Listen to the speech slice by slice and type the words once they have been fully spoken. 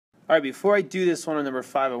Alright, before I do this one on number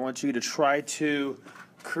 5, I want you to try to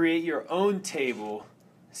create your own table,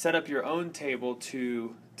 set up your own table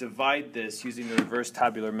to divide this using the reverse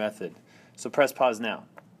tabular method. So press pause now.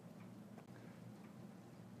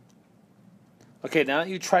 Okay, now that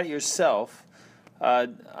you tried it yourself,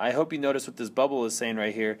 I hope you notice what this bubble is saying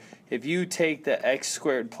right here. If you take the x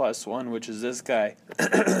squared plus 1, which is this guy,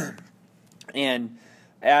 and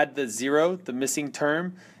add the 0, the missing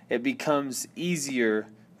term, it becomes easier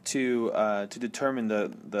to determine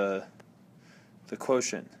the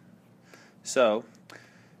quotient. So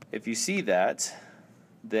if you see that,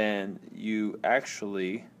 then you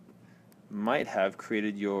actually might have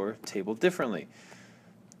created your table differently.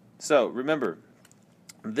 So remember,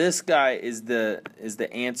 this guy is the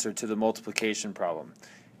answer to the multiplication problem.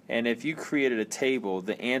 And if you created a table,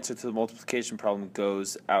 the answer to the multiplication problem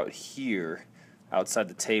goes out here, outside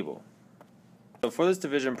the table. So for this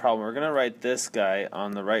division problem, we're going to write this guy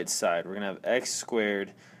on the right side. We're going to have x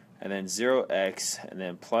squared, and then 0x, and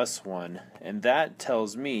then plus 1. And that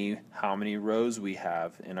tells me how many rows we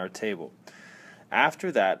have in our table.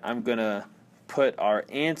 After that, I'm going to put our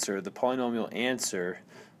answer, the polynomial answer,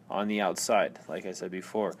 on the outside, like I said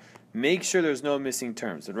before. Make sure there's no missing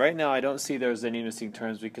terms. And right now I don't see there's any missing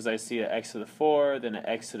terms because I see an x to the 4, then an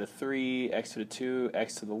x to the 3, x to the 2,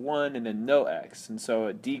 x to the 1, and then no x. And so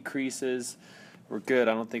it decreases. We're good.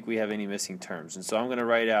 I don't think we have any missing terms. And so I'm going to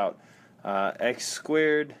write out x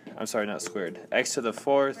squared, I'm sorry, not squared, x to the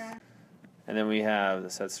 4th, and then we have,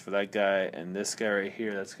 that's for that guy, and this guy right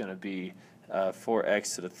here, that's going to be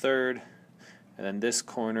 4x to the 3rd, and then this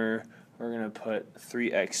corner, we're going to put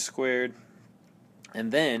 3x squared,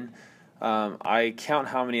 and then I count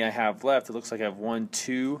how many I have left. It looks like I have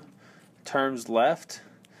 2 terms left.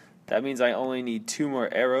 That means I only need 2 more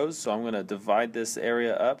arrows, so I'm going to divide this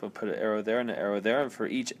area up and put an arrow there and an arrow there, and for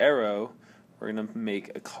each arrow we're going to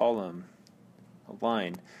make a column, a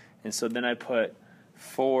line. And so then I put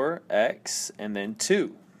 4x and then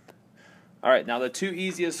 2. Alright, now the 2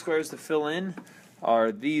 easiest squares to fill in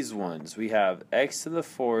are these ones. We have x to the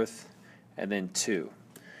 4th and then 2.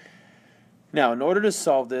 Now in order to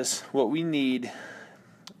solve this, what we need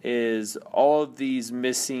is all of these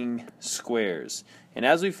missing squares. And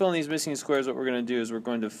as we fill in these missing squares, what we're going to do is we're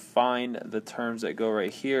going to find the terms that go right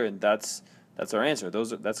here, and that's our answer.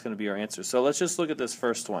 That's going to be our answer. So let's just look at this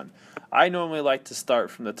first one. I normally like to start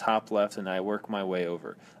from the top left and I work my way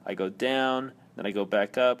over. I go down, then I go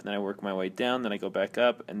back up, then I work my way down, then I go back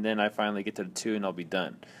up, and then I finally get to the 2 and I'll be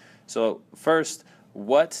done. So first,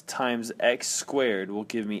 what times x squared will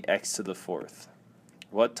give me x to the 4th?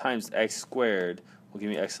 What times x squared will give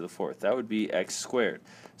me x to the 4th? That would be x squared.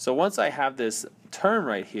 So once I have this term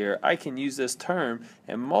right here, I can use this term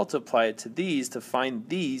and multiply it to these to find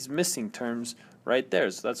these missing terms right there.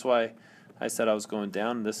 So that's why I said I was going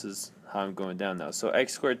down. This is how I'm going down now. So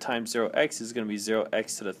x squared times 0x is going to be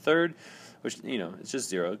 0x to the 3rd, which, you know, it's just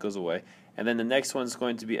 0. It goes away. And then the next one is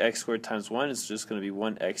going to be x squared times 1. It's just going to be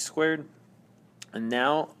 1x squared. And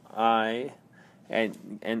now I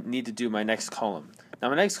need to do my next column. Now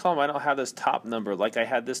my next column, I don't have this top number like I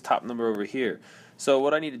had this top number over here. So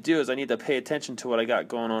what I need to do is I need to pay attention to what I got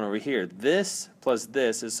going on over here. This plus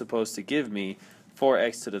this is supposed to give me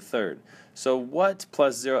 4x to the 3rd. So what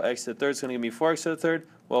plus 0x to the 3rd is going to give me 4x to the 3rd?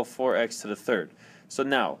 Well, 4x to the 3rd. So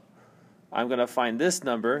now I'm going to find this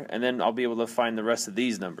number, and then I'll be able to find the rest of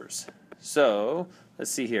these numbers. So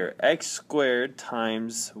let's see here. X squared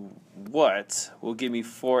times what will give me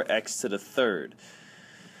 4x to the 3rd?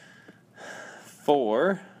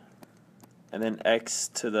 4, and then x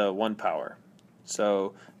to the 1 power.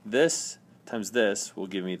 So this times this will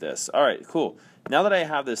give me this. Alright, cool. Now that I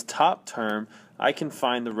have this top term, I can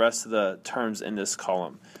find the rest of the terms in this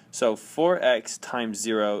column. So 4x times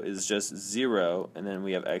 0 is just 0, and then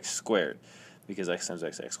we have x squared, because x times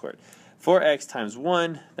x, x squared. 4x times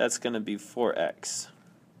 1, that's going to be 4x.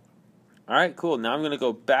 Alright, cool. Now I'm going to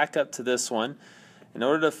go back up to this one. In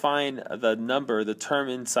order to find the number, the term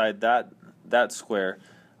inside that square,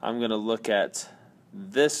 I'm going to look at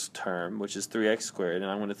this term, which is 3x squared, and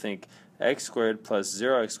I'm going to think x squared plus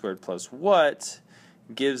 0x squared plus what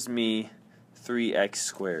gives me 3x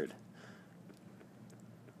squared.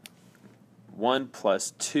 1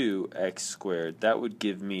 plus 2x squared, that would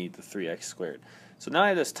give me the 3x squared. So now I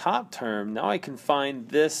have this top term. Now I can find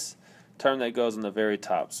this term that goes on the very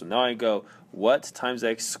top. So now I go, what times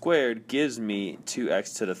x squared gives me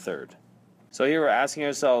 2x to the 3rd? So here we're asking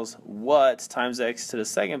ourselves, what times x to the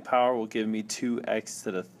 2nd power will give me 2x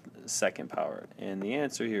to the 2nd power? And the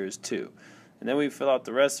answer here is 2. And then we fill out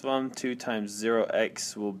the rest of them. 2 times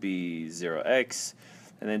 0x will be 0x.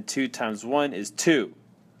 And then 2 times 1 is 2.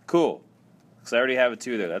 Cool. because I already have a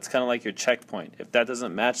 2 there. That's kind of like your checkpoint. If that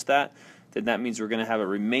doesn't match that, then that means we're going to have a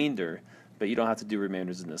remainder, but you don't have to do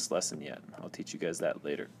remainders in this lesson yet. I'll teach you guys that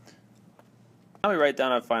later. Now we write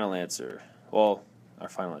down our final answer. Well, our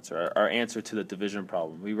final answer, our answer to the division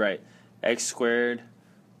problem. We write x squared,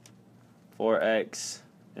 4x,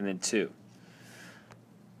 and then 2.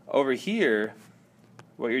 Over here,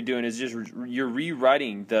 what you're doing is you're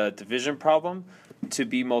rewriting the division problem to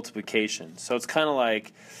be multiplication. So it's kind of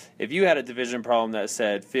like if you had a division problem that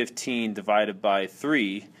said 15 divided by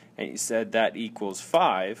 3, and you said that equals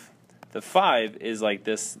 5, the 5 is like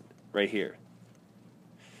this right here.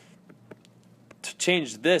 To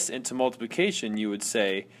change this into multiplication, you would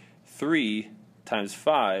say 3 times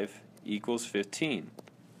 5 equals 15.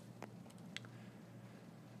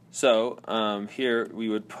 So here we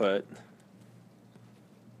would put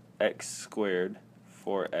x squared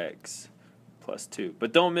 4x plus 2.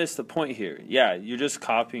 But don't miss the point here. Yeah, you're just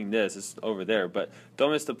copying this. It's over there. But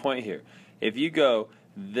don't miss the point here. If you go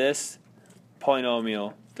this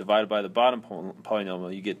polynomial divided by the bottom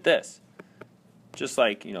polynomial, you get this. Just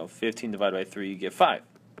like, 15 divided by 3, you get 5.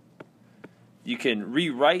 You can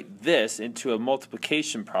rewrite this into a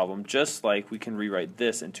multiplication problem just like we can rewrite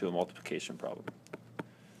this into a multiplication problem.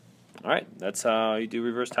 Alright, that's how you do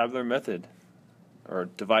reverse tabular method, or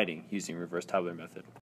dividing using reverse tabular method.